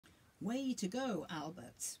Way to go,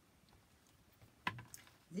 Albert.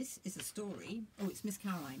 This is a story, oh, it's Miss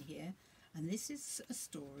Caroline here, and this is a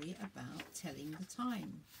story about telling the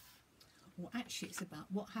time. Or actually, it's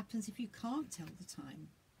about what happens if you can't tell the time.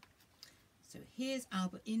 So here's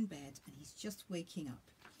Albert in bed, and he's just waking up.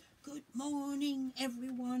 "Good morning,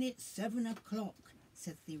 everyone, it's 7 o'clock,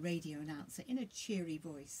 said the radio announcer in a cheery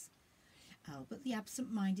voice. Albert, the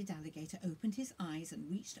absent-minded alligator, opened his eyes and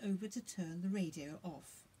reached over to turn the radio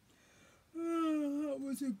off. "Oh, that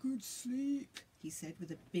was a good sleep," he said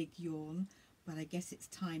with a big yawn, "but I guess it's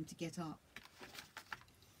time to get up."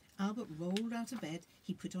 Albert rolled out of bed,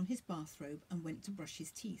 he put on his bathrobe and went to brush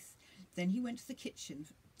his teeth. Then he went to the kitchen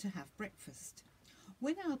to have breakfast.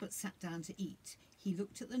 When Albert sat down to eat, he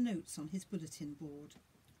looked at the notes on his bulletin board.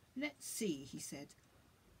 "Let's see," he said.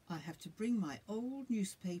 "I have to bring my old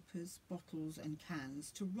newspapers, bottles and cans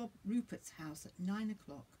to Rupert's house at 9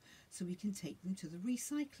 o'clock so we can take them to the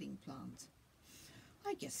recycling plant."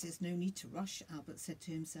 "I guess there's no need to rush," Albert said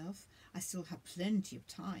to himself. "I still have plenty of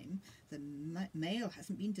time. The mail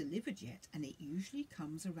hasn't been delivered yet, and it usually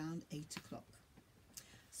comes around 8 o'clock.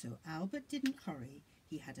 So Albert didn't hurry.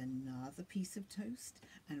 He had another piece of toast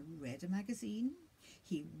and read a magazine.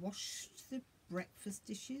 He washed the breakfast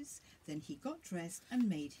dishes, then he got dressed and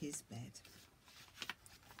made his bed.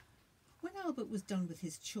 When Albert was done with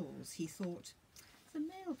his chores, he thought, "The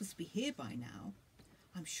mail must be here by now.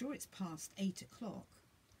 I'm sure it's past 8 o'clock."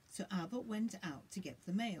 So Albert went out to get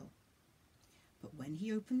the mail. But when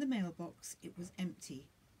he opened the mailbox, it was empty.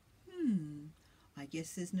 I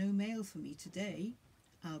guess there's no mail for me today,"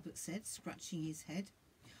 Albert said, scratching his head.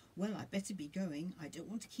 "Well, I better be going. I don't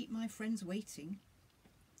want to keep my friends waiting."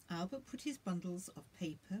 Albert put his bundles of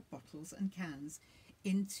paper, bottles and cans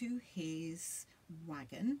into his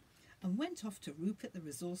wagon and went off to Rupert the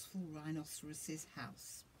resourceful rhinoceros's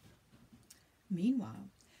house.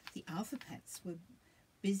 Meanwhile, the Alpha-Pets were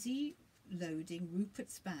busy loading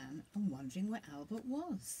Rupert's van and wondering where Albert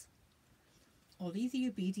was. Ollie, the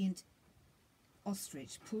obedient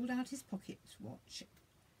ostrich, pulled out his pocket watch.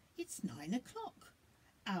 "It's 9 o'clock.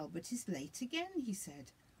 Albert is late again," he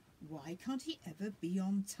said. "Why can't he ever be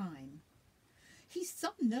on time?" "He's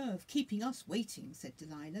some nerve keeping us waiting," said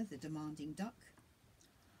Delilah, the demanding duck.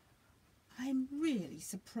 "I'm really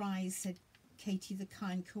surprised," said Katy, the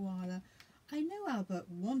kind koala. "I know Albert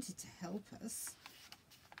wanted to help us."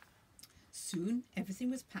 Soon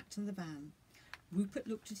everything was packed on the van. Rupert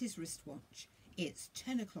looked at his wristwatch. "It's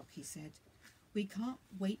 10 o'clock, he said. "We can't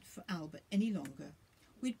wait for Albert any longer.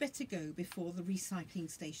 We'd better go before the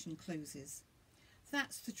recycling station closes."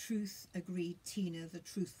 "That's the truth," agreed Tina, the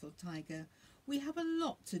truthful tiger. "We have a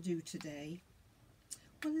lot to do today."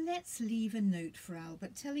 "Well, let's leave a note for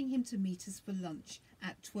Albert telling him to meet us for lunch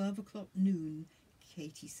at 12 o'clock noon,"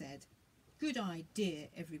 Katy said. "Good idea,"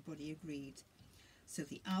 everybody agreed. So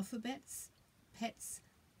the Pets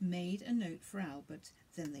made a note for Albert,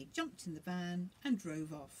 then they jumped in the van and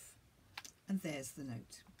drove off. And there's the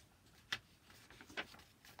note.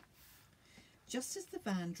 Just as the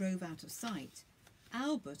van drove out of sight,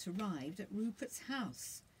 Albert arrived at Rupert's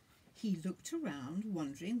house. He looked around,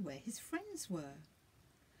 wondering where his friends were.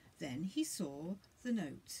 Then he saw the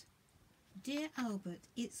note. "Dear Albert,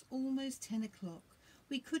 it's almost 10 o'clock.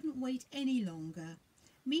 We couldn't wait any longer.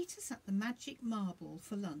 Meet us at the Magic Marble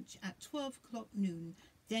for lunch at 12 o'clock noon.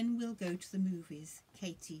 Then we'll go to the movies.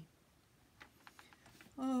 Katy."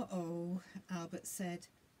 "Oh," Albert said.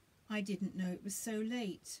 "I didn't know it was so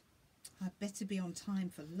late. I'd better be on time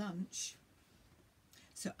for lunch."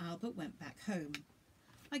 So Albert went back home.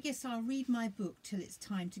 "I guess I'll read my book till it's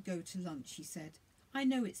time to go to lunch," he said. "I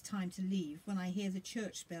know it's time to leave when I hear the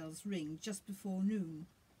church bells ring just before noon."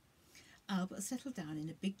 Albert settled down in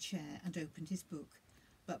a big chair and opened his book,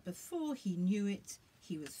 but before he knew it,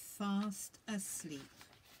 he was fast asleep.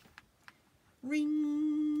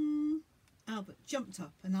 Ring! Albert jumped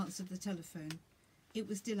up and answered the telephone. It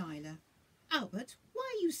was Delilah. "Albert,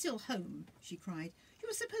 why are you still home?" she cried. "You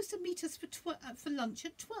were supposed to meet us for lunch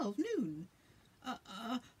at 12 noon.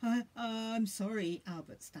 I'm sorry,"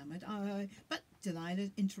 Albert stammered. But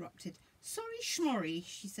Delilah interrupted. "Sorry schmorry,"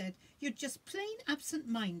 she said. "You're just plain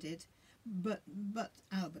absent-minded." But,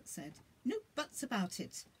 Albert said. "No buts about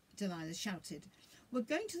it," Delilah shouted. "We're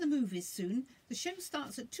going to the movies soon. The show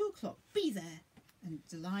starts at 2 o'clock. Be there." And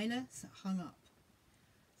Delilah hung up.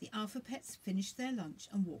 The Alpha-Pets finished their lunch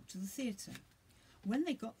and walked to the theatre. When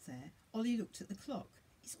they got there, Ollie looked at the clock.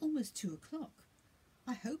 "It's almost 2 o'clock.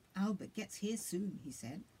 I hope Albert gets here soon," he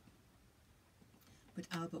said. But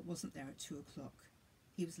Albert wasn't there at 2 o'clock.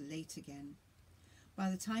 He was late again. By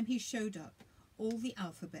the time he showed up, all the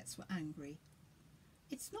Alpha-Pets were angry.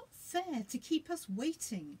 "It's not fair to keep us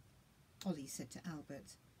waiting." Ollie said to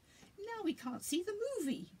Albert. Now we can't see the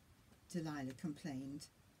movie, Delilah complained.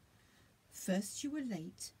 First you were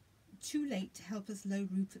late, too late to help us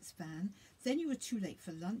load Rupert's van, then you were too late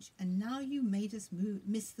for lunch, and now you made us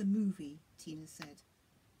miss the movie, Tina said.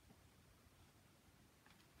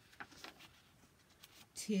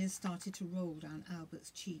 Tears started to roll down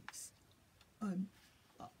Albert's cheeks. I'm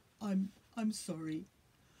sorry.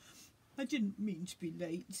 I didn't mean to be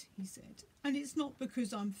late, he said. And it's not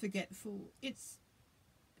because I'm forgetful. It's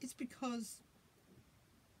because...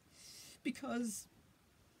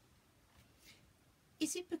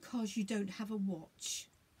 Is it because you don't have a watch?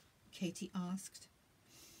 Katie asked.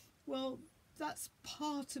 Well, that's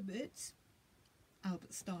part of it,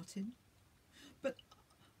 Albert started. But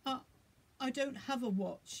I don't have a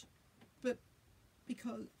watch. But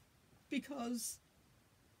because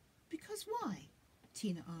why?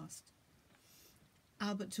 Tina asked.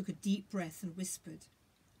 Albert took a deep breath and whispered,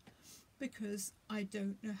 because I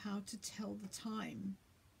don't know how to tell the time.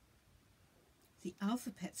 The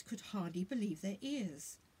Alpha-Pets could hardly believe their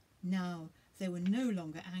ears. Now they were no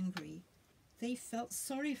longer angry. They felt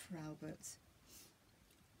sorry for Albert.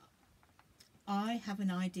 I have an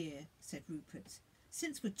idea, said Rupert.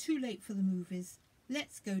 Since we're too late for the movies,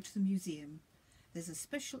 let's go to the museum. There's a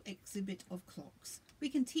special exhibit of clocks. We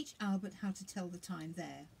can teach Albert how to tell the time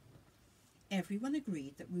there. Everyone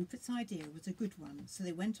agreed that Rupert's idea was a good one, so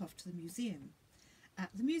they went off to the museum. At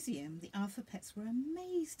the museum, the Alpha-Pets were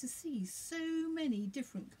amazed to see so many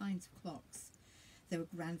different kinds of clocks. There were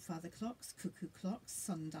grandfather clocks, cuckoo clocks,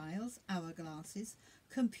 sundials, hourglasses,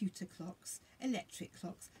 computer clocks, electric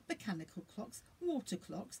clocks, mechanical clocks, water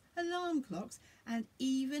clocks, alarm clocks, and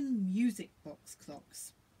even music box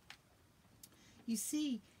clocks. You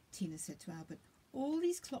see, Tina said to Albert, all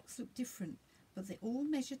these clocks look different, but they all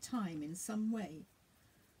measure time in some way.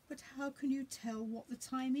 But how can you tell what the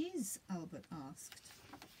time is? Albert asked.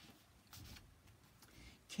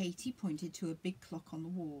 Katie pointed to a big clock on the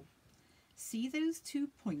wall. See those two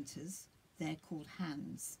pointers? They're called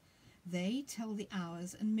hands. They tell the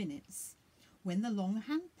hours and minutes. When the long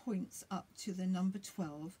hand points up to the number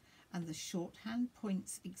 12 and the short hand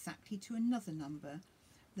points exactly to another number,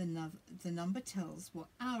 the number tells what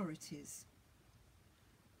hour it is.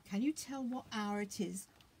 Can you tell what hour it is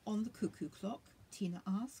on the cuckoo clock? Tina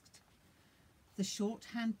asked. The short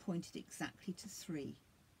hand pointed exactly to 3.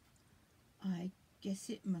 I guess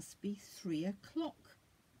it must be 3 o'clock,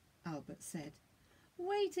 Albert said.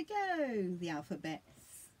 Way to go, the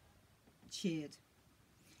Alpha-Pets cheered.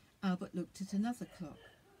 Albert looked at another clock.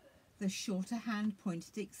 The shorter hand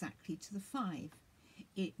pointed exactly to the 5.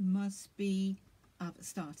 It must be... Albert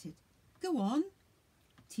started. Go on,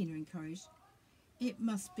 Tina encouraged. It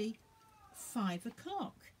must be 5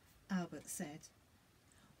 o'clock, Albert said.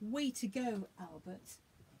 Way to go, Albert.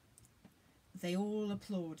 They all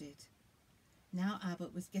applauded. Now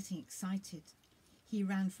Albert was getting excited. He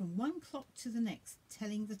ran from one clock to the next,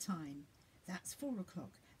 telling the time. That's 4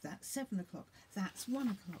 o'clock. That's 7 o'clock. That's 1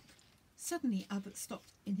 o'clock. Suddenly Albert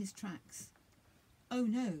stopped in his tracks. Oh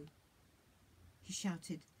no, he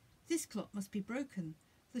shouted. This clock must be broken.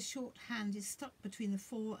 The short hand is stuck between the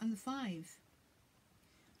 4 and the 5.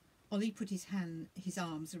 Ollie put his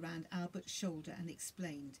arms around Albert's shoulder and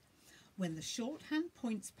explained. When the short hand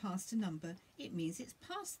points past a number, it means it's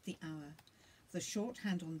past the hour. The short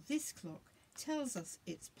hand on this clock tells us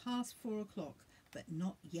it's past 4 o'clock, but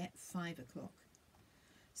not yet 5 o'clock.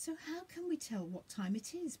 So how can we tell what time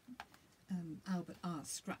it is? Albert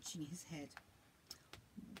asked, scratching his head.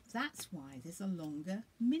 That's why there's a longer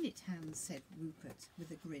minute hand, said Rupert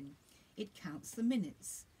with a grin. It counts the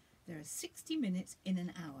minutes. There are 60 minutes in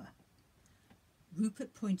an hour.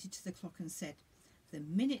 Rupert pointed to the clock and said, the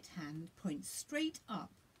minute hand points straight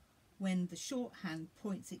up when the short hand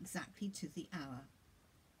points exactly to the hour.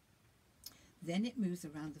 Then it moves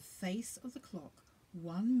around the face of the clock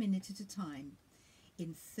 1 minute at a time.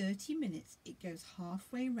 In 30 minutes it goes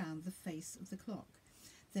halfway round the face of the clock.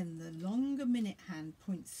 Then the longer minute hand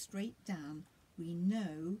points straight down. We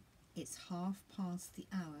know it's half past the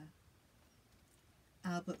hour.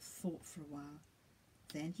 Albert thought for a while.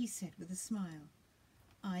 Then he said with a smile,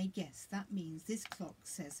 I guess that means this clock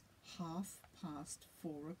says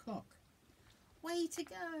 4:30. Way to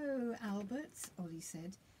go, Albert, Ollie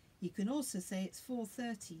said. You can also say it's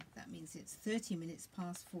 4:30. That means it's 30 minutes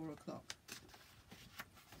past 4 o'clock.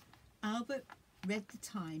 Albert read the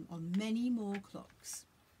time on many more clocks.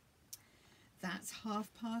 That's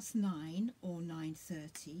 9:30 or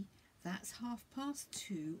 9:30. That's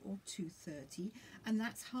 2:30 or 2:30. And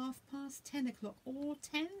that's 10:30 o'clock or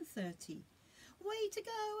 10:30. Way to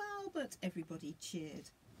go, Albert, everybody cheered.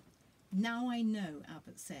 Now I know,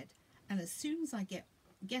 Albert said, and as soon as I get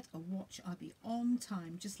a watch, I'll be on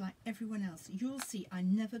time, just like everyone else. You'll see I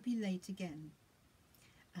never be late again.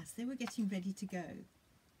 As they were getting ready to go,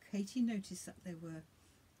 Katie noticed that there were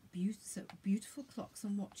beautiful clocks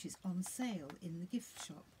and watches on sale in the gift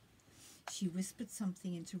shop. She whispered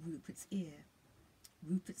something into Rupert's ear.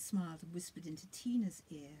 Rupert smiled and whispered into Tina's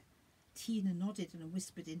ear. Tina nodded and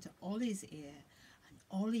whispered into Ollie's ear, and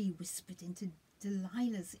Ollie whispered into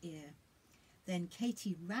Delilah's ear. Then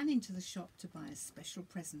Katie ran into the shop to buy a special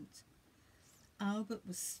present. Albert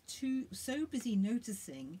was so busy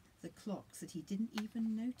noticing the clocks that he didn't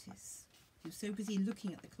even notice. He was so busy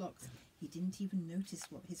looking at the clocks, he didn't even notice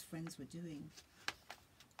what his friends were doing.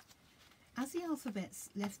 As the alphabets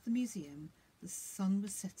left the museum, the sun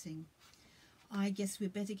was setting. I guess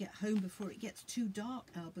we'd better get home before it gets too dark,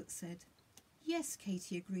 Albert said. Yes,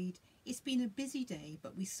 Katie agreed. It's been a busy day,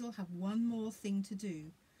 but we still have one more thing to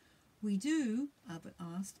do. We do? Albert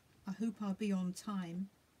asked. I hope I'll be on time.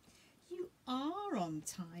 You are on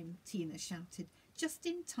time, Tina shouted, just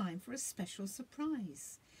in time for a special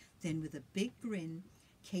surprise. Then with a big grin,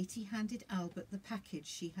 Katie handed Albert the package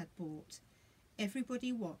she had bought.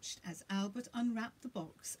 Everybody watched as Albert unwrapped the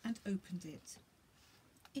box and opened it.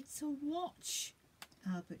 It's a watch,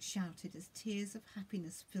 Albert shouted as tears of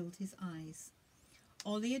happiness filled his eyes.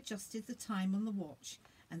 Ollie adjusted the time on the watch,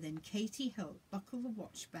 and then Katie helped buckle the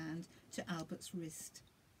watch band to Albert's wrist.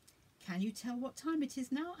 Can you tell what time it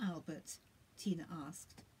is now, Albert? Tina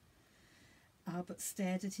asked. Albert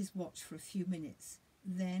stared at his watch for a few minutes.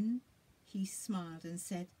 Then he smiled and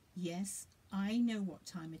said, Yes, I know what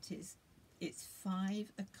time it is. It's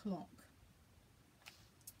 5 o'clock.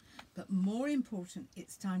 But more important,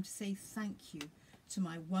 it's time to say thank you to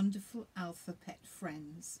my wonderful Alpha Pet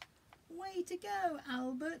friends. Way to go,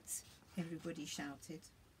 Albert, everybody shouted.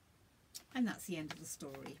 And that's the end of the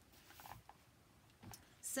story.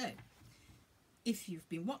 So, if you've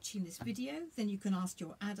been watching this video, then you can ask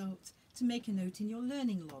your adult to make a note in your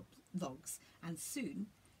learning logs, and soon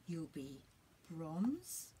you'll be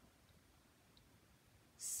bronze,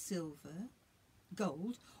 silver,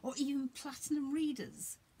 gold, or even platinum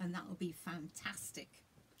readers, and that will be fantastic.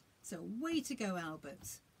 So way to go,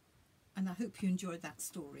 Albert, and I hope you enjoyed that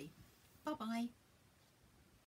story. Bye bye.